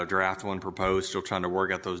they've got a draft one proposed, still trying to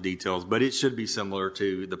work out those details, but it should be similar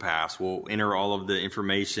to the past. We'll enter all of the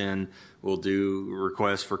information. We'll do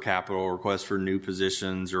requests for capital, requests for new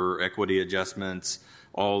positions or equity adjustments,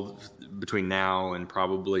 all between now and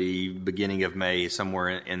probably beginning of May, somewhere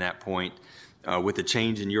in that point. With the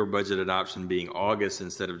change in your budget adoption being August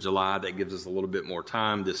instead of July, that gives us a little bit more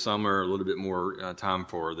time this summer, a little bit more time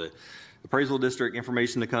for the appraisal district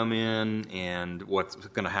information to come in and what's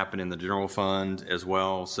going to happen in the general fund as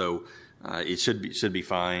well. So it should be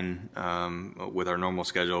fine with our normal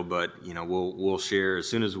schedule, but we'll share as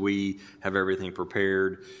soon as we have everything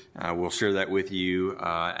prepared. We'll share that with you.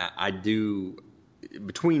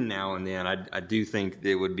 Between now and then, I do think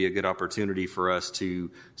it would be a good opportunity for us to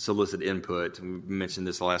solicit input. We mentioned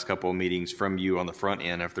this the last couple of meetings from you on the front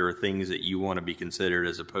end. If there are things that you want to be considered,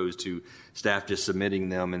 as opposed to staff just submitting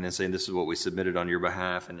them and then saying this is what we submitted on your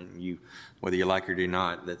behalf, and you, whether you like it or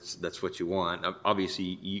not, that's what you want.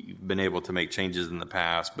 Obviously, you've been able to make changes in the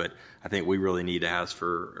past, but I think we really need to ask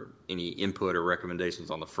for any input or recommendations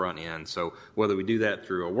on the front end. So whether we do that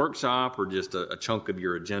through a workshop or just a chunk of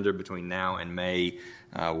your agenda between now and May,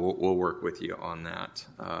 we'll work with you on that.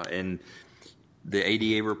 And the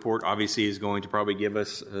ADA report obviously is going to probably give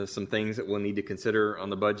us some things that we'll need to consider on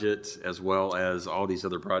the budget, as well as all these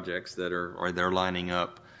other projects that they're lining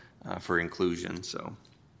up for inclusion. So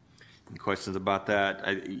any questions about that?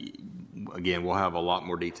 Again, we'll have a lot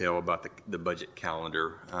more detail about the budget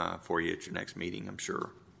calendar for you at your next meeting, I'm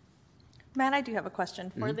sure. Matt, I do have a question.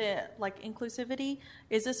 For the inclusivity,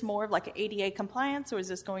 is this more of like ADA compliance, or is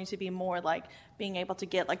this going to be more like being able to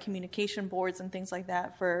get like communication boards and things like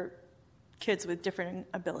that for kids with different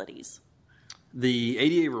abilities? The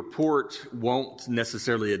ADA report won't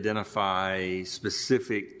necessarily identify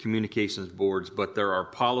specific communications boards, but there are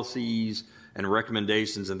policies and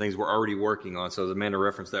recommendations and things we're already working on. So as Amanda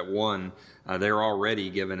referenced that one, they're already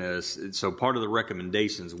giving us, so part of the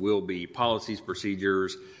recommendations will be policies,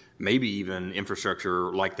 procedures, maybe even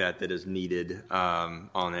infrastructure like that is needed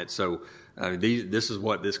on it. So this is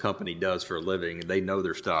what this company does for a living. They know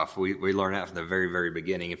their stuff. We learn that from the very, very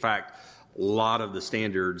beginning. In fact, a lot of the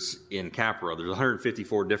standards in CAPRA, there's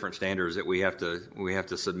 154 different standards that we have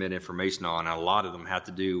to submit information on. And a lot of them have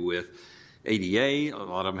to do with ADA. A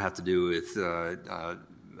lot of them have to do with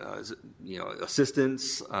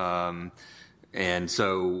assistance. And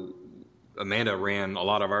so Amanda ran a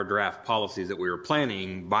lot of our draft policies that we were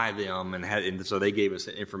planning by them, and so they gave us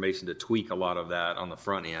information to tweak a lot of that on the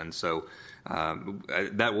front end. So I'm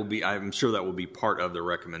sure that will be part of the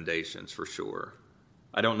recommendations for sure.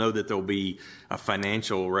 I don't know that there'll be a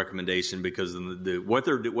financial recommendation, because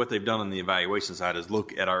what they've done on the evaluation side is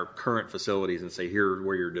look at our current facilities and say, here's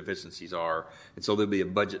where your deficiencies are. And so there'll be a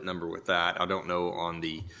budget number with that. I don't know on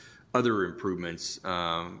the other improvements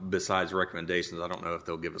besides recommendations. I don't know if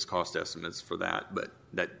they'll give us cost estimates for that, but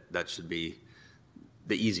that should be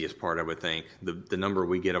the easiest part, I would think. The number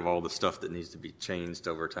we get of all the stuff that needs to be changed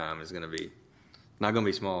over time is not going to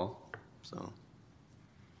be small. So.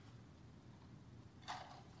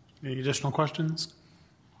 Any additional questions?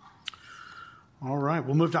 All right,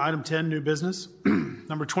 we'll move to item 10, new business.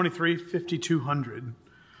 Number 23, 5200.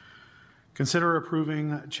 Consider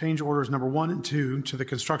approving change orders number 1 and 2 to the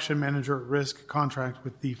construction manager at risk contract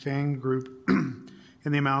with the Fang Group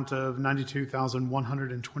in the amount of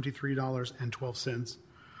 $92,123.12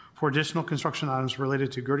 for additional construction items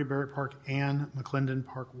related to Gertie Barrett Park and McClendon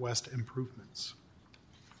Park West improvements.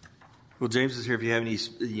 Well, James is here if you have any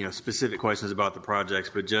specific questions about the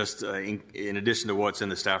projects, but just in addition to what's in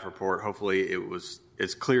the staff report, hopefully it was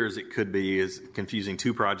as clear as it could be, is confusing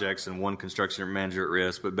 2 projects and 1 construction manager at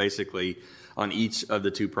risk. But basically on each of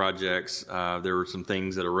the 2 projects, there were some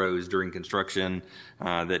things that arose during construction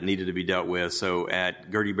that needed to be dealt with. So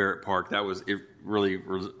at Gertie Barrett Park, it really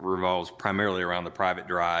revolves primarily around the private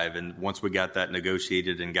drive. And once we got that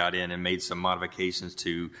negotiated and got in and made some modifications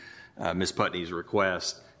to Ms. Putney's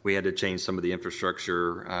request, we had to change some of the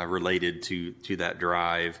infrastructure related to that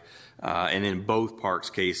drive. And in both parks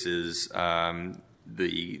cases,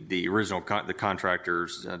 the original the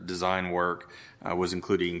contractor's design work was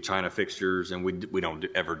including China fixtures, and we don't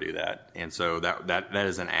ever do that. And so that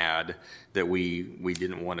is an add that we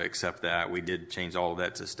didn't want to accept that. We did change all of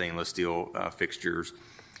that to stainless steel fixtures.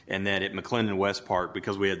 And then at McClendon West Park,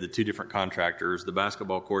 because we had the 2 different contractors, the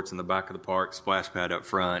basketball courts in the back of the park, splash pad up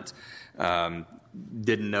front,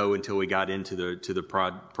 didn't know until we got into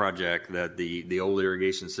the project that the old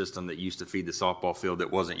irrigation system that used to feed the softball field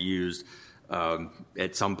that wasn't used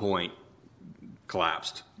at some point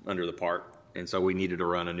collapsed under the park, and so we need to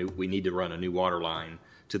run a new water line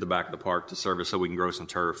to the back of the park to service, so we can grow some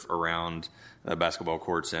turf around the basketball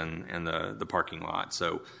courts and the parking lot.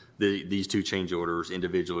 So these 2 change orders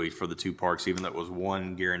individually for the 2 parks, even though it was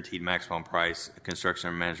 1 guaranteed maximum price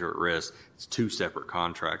construction manager at risk, it's 2 separate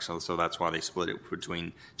contracts. So that's why they split it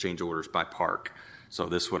between change orders by park. So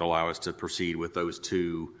this would allow us to proceed with those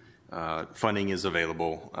 2. Funding is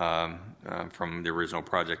available from the original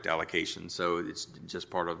project allocation. So it's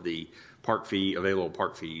just part of the park fee, available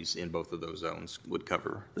park fees in both of those zones would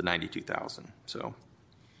cover the $92,000. So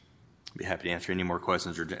Be happy to answer any more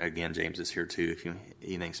questions, or again, James is here too, if you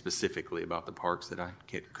anything specifically about the parks that I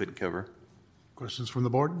couldn't cover. Questions from the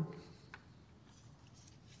board?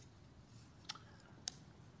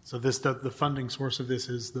 So the funding source of this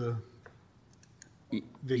is the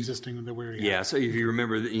existing that we already have. Yeah, so if you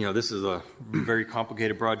remember, this is a very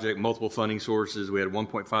complicated project, multiple funding sources. We had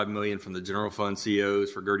 $1.5 million from the general fund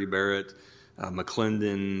COs for Gertie Barrett.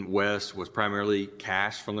 McClendon West was primarily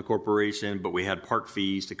cash from the corporation, but we had park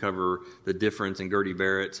fees to cover the difference in Gertie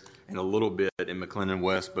Barrett and a little bit in McClendon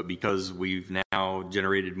West. But because we've now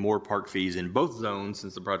generated more park fees in both zones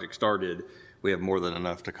since the project started, we have more than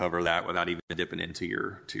enough to cover that without even dipping into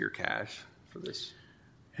your cash for this.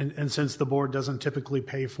 And since the board doesn't typically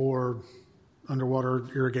pay for underwater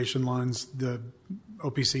irrigation lines, the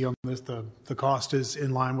OPC on this, the cost is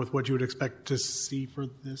in line with what you would expect to see for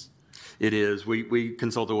this? It is. We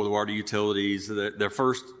consulted with water utilities. Their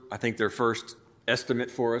first estimate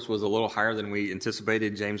for us was a little higher than we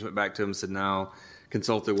anticipated. James went back to them and said, no,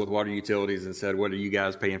 consulted with water utilities and said, what are you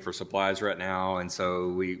guys paying for supplies right now? And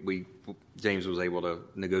so James was able to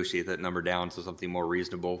negotiate that number down to something more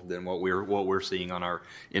reasonable than what we're seeing on our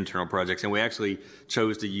internal projects. And we actually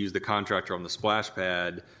chose to use the contractor on the splash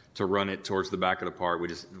pad to run it towards the back of the park.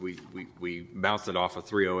 We bounced it off of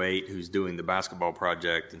 308, who's doing the basketball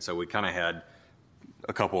project, and so we kind of had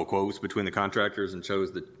a couple of quotes between the contractors and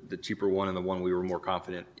chose the cheaper one and the one we were more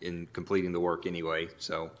confident in completing the work anyway.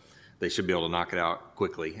 So they should be able to knock it out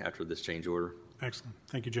quickly after this change order. Excellent.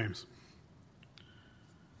 Thank you, James.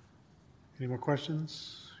 Any more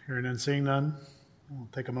questions? Hearing and seeing none, we'll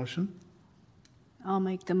take a motion. I'll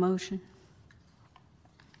make the motion.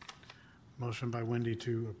 Motion by Wendy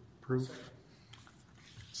to approve.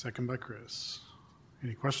 Second by Chris.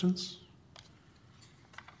 Any questions?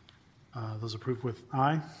 Those approved with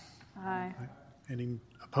aye? Aye. Any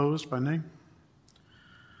opposed by nay?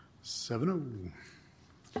 7-0.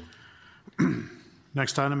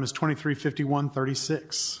 Next item is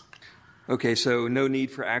 235136. Okay, so no need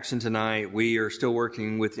for action tonight. We are still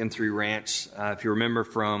working with M3 Ranch. If you remember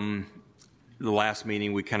from the last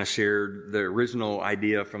meeting, we kind of shared the original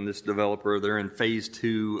idea from this developer. They're in phase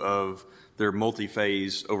 2 of their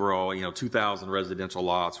multi-phase overall, 2,000 residential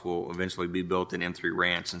lots will eventually be built in M3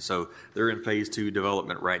 Ranch. And so they're in phase 2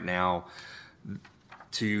 development right now.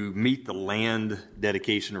 To meet the land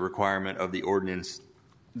dedication requirement of the ordinance,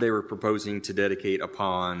 they were proposing to dedicate a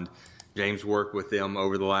pond. James worked with them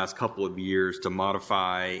over the last couple of years to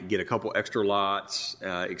modify, get a couple extra lots,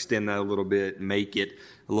 extend that a little bit, make it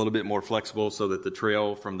a little bit more flexible so that the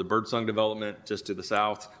trail from the Birdsong development just to the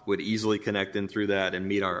south would easily connect in through that and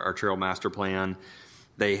meet our trail master plan.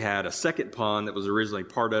 They had a second pond that was originally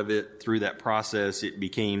part of it. Through that process, it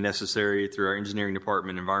became necessary through our engineering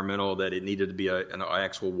department, environmental, that it needed to be an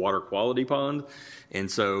actual water quality pond.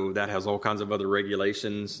 And so that has all kinds of other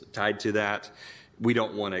regulations tied to that. We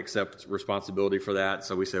don't want to accept responsibility for that,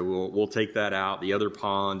 so we said we'll take that out. The other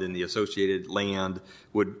pond and the associated land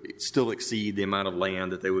would still exceed the amount of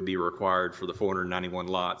land that they would be required for the 491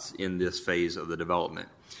 lots in this phase of the development.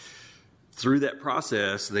 Through that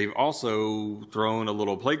process, they've also thrown a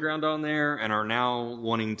little playground on there and are now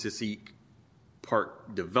wanting to seek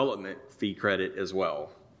park development fee credit as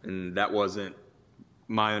well. And that wasn't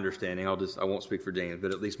my understanding. I won't speak for James,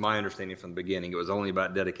 but at least my understanding from the beginning, it was only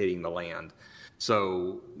about dedicating the land.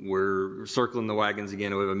 So we're circling the wagons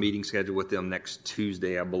again. We have a meeting scheduled with them next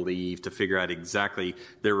Tuesday, I believe, to figure out exactly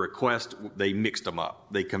their request. They mixed them up.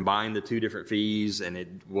 They combined the two different fees, and it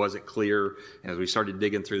wasn't clear. And as we started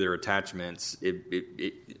digging through their attachments,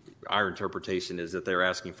 our interpretation is that they're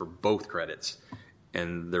asking for both credits,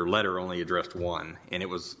 and their letter only addressed one. And it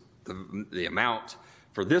was the amount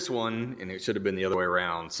for this one, and it should have been the other way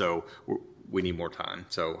around. So we need more time.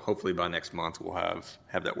 So hopefully by next month we'll have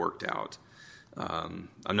that worked out. I'm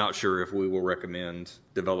not sure if we will recommend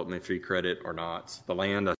development fee credit or not. The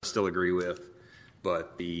land I still agree with,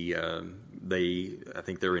 but I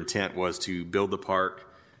think their intent was to build the park,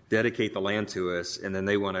 dedicate the land to us, and then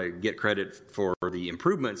they want to get credit for the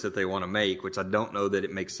improvements that they want to make, which I don't know that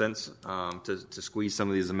it makes sense to squeeze some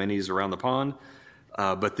of these amenities around the pond.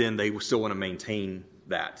 But then they still want to maintain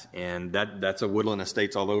that, and that's a Woodland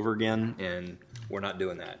Estates all over again, and we're not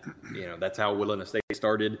doing that. That's how Woodland Estates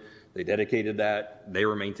started. They dedicated that. They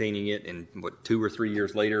were maintaining it, and 2 or 3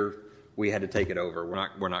 years later, we had to take it over.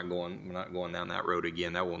 We're not going down that road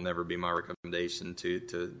again. That will never be my recommendation to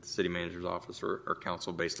the city manager's office or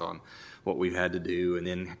council based on what we've had to do, and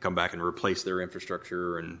then come back and replace their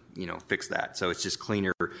infrastructure and fix that. So it's just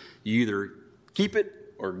cleaner. You either keep it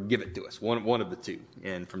or give it to us, one of the two.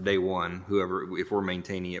 And from day one, if we're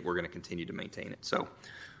maintaining it, we're going to continue to maintain it. So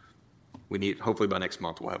hopefully by next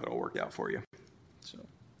month, we'll have it all worked out for you. So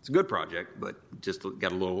it's a good project, but just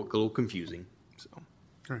got a little confusing. So.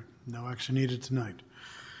 Great. No action needed tonight.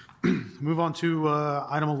 Move on to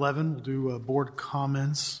item 11. We'll do board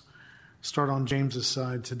comments. Start on James's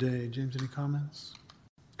side today. James, any comments?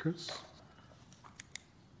 Chris?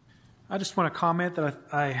 I just want to comment that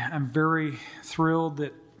I am very thrilled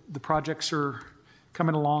that the projects are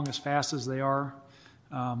coming along as fast as they are.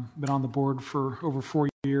 Been on the board for over 4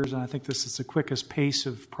 years, and I think this is the quickest pace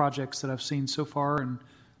of projects that I've seen so far, and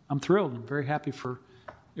I'm thrilled. I'm very happy for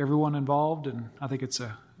everyone involved, and I think it's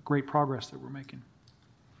a great progress that we're making.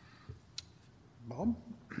 Bob?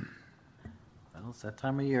 Well, it's that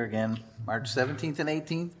time of year again. March 17th and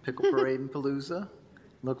 18th, Pickle Parade in Palooza.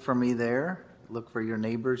 Look for me there. Look for your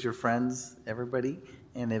neighbors, your friends, everybody.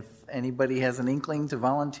 And if anybody has an inkling to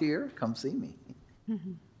volunteer, come see me.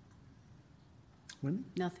 Wendy?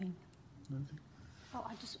 Nothing. Oh,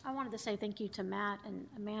 I wanted to say thank you to Matt and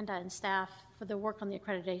Amanda and staff for their work on the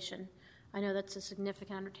accreditation. I know that's a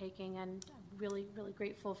significant undertaking, and I'm really, really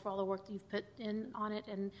grateful for all the work that you've put in on it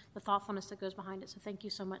and the thoughtfulness that goes behind it. So thank you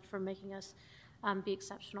so much for making us be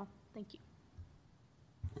exceptional. Thank you.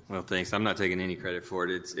 Well, thanks. I'm not taking any credit for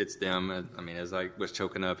it. It's them. I mean, as I was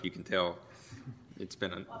choking up, you can tell it's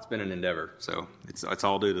been an endeavor. So it's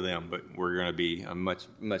all due to them. But we're going to be a much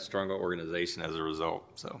stronger organization as a result.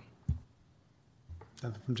 So.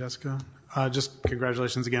 Nothing from Jessica. Just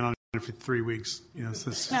congratulations again on it for 3 weeks. You know,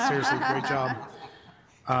 it's seriously great job.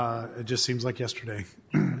 It just seems like yesterday,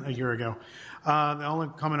 a year ago. The only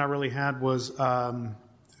comment I really had was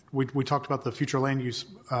we talked about the future land use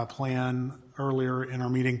plan earlier in our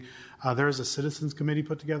meeting. There is a citizens committee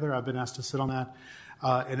put together. I've been asked to sit on that,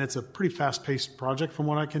 and it's a pretty fast-paced project from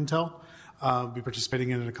what I can tell. I'll be participating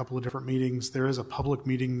in a couple of different meetings. There is a public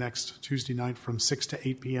meeting next Tuesday night from 6 to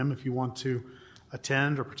 8 p.m. if you want to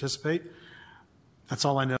attend or participate. That's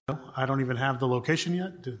all I know. I don't even have the location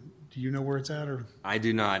yet. Do you know where it's at? Or I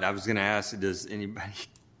do not. I was going to ask, does anybody?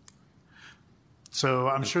 So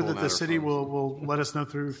I'm sure that the city will let us know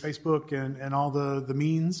through Facebook and all the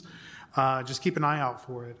means. Just keep an eye out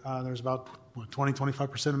for it. There's about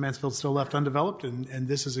 20-25% of Mansfield still left undeveloped, and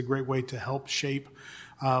this is a great way to help shape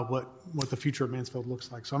what the future of Mansfield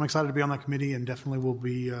looks like. So I'm excited to be on that committee, and definitely will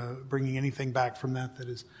be bringing anything back from that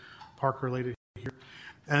is park related here.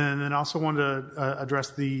 And then I also wanted to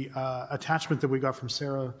address the attachment that we got from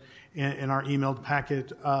Sarah in our emailed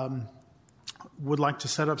packet. Would like to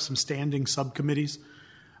set up some standing subcommittees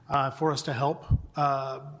for us to help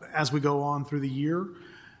as we go on through the year.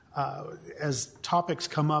 As topics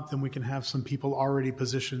come up, then we can have some people already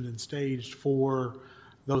positioned and staged for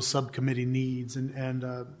those subcommittee needs. And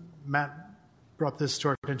Matt brought this to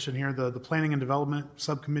our attention here. The Planning and Development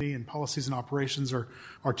Subcommittee and Policies and Operations are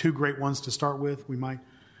two great ones to start with. We might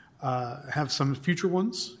have some future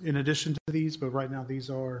ones in addition to these, but right now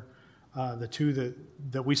these are the two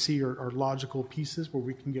that we see are logical pieces where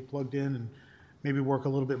we can get plugged in and maybe work a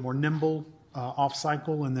little bit more nimble, off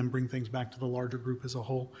cycle, and then bring things back to the larger group as a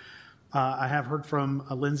whole. I have heard from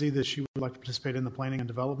Lindsay that she would like to participate in the Planning and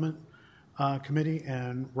Development Committee,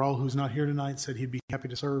 and Raul, who's not here tonight, said he'd be happy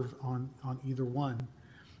to serve on either one.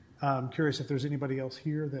 I'm curious if there's anybody else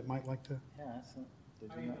here that might like to. Yeah,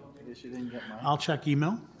 you didn't get mine. I'll check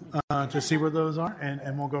email to see where those are,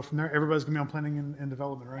 and we'll go from there. Everybody's going to be on Planning and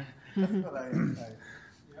Development, right?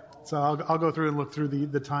 So I'll go through and look through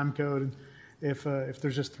the time code, and if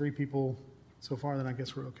there's just 3 people so far, then I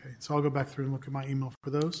guess we're okay. So I'll go back through and look at my email for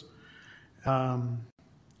those.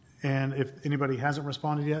 And if anybody hasn't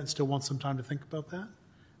responded yet and still wants some time to think about that,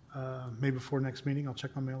 maybe before next meeting, I'll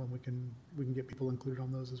check my mail and we can get people included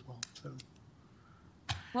on those as well. So.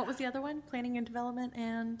 What was the other one? Planning and Development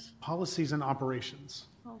and? Policies and Operations.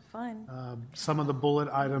 Oh, fun. Some of the bullet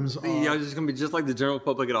items are... Yeah, it's going to be just like the general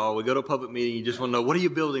public at all. We go to a public meeting, you just want to know, what are you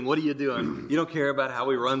building? What are you doing? You don't care about how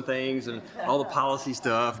we run things and all the policy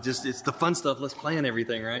stuff. Just it's the fun stuff. Let's plan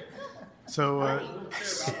everything, right? So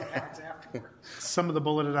some of the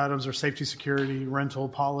bulleted items are safety, security, rental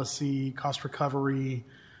policy, cost recovery,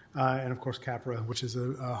 and, of course, CAPRA, which is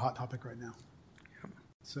a hot topic right now.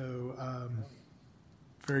 So...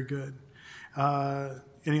 very good.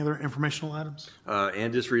 Any other informational items?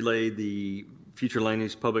 And just relayed the future land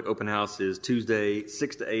use public open house is Tuesday,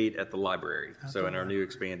 6 to 8 at the library. So in our new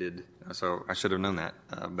expanded, so I should have known that,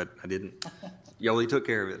 but I didn't. Yoli took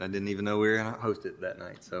care of it. I didn't even know we were going to host it that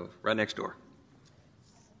night. So right next door.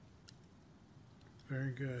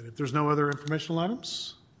 Very good. If there's no other informational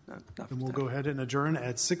items, then we'll go ahead and adjourn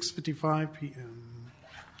at 6:55 p.m.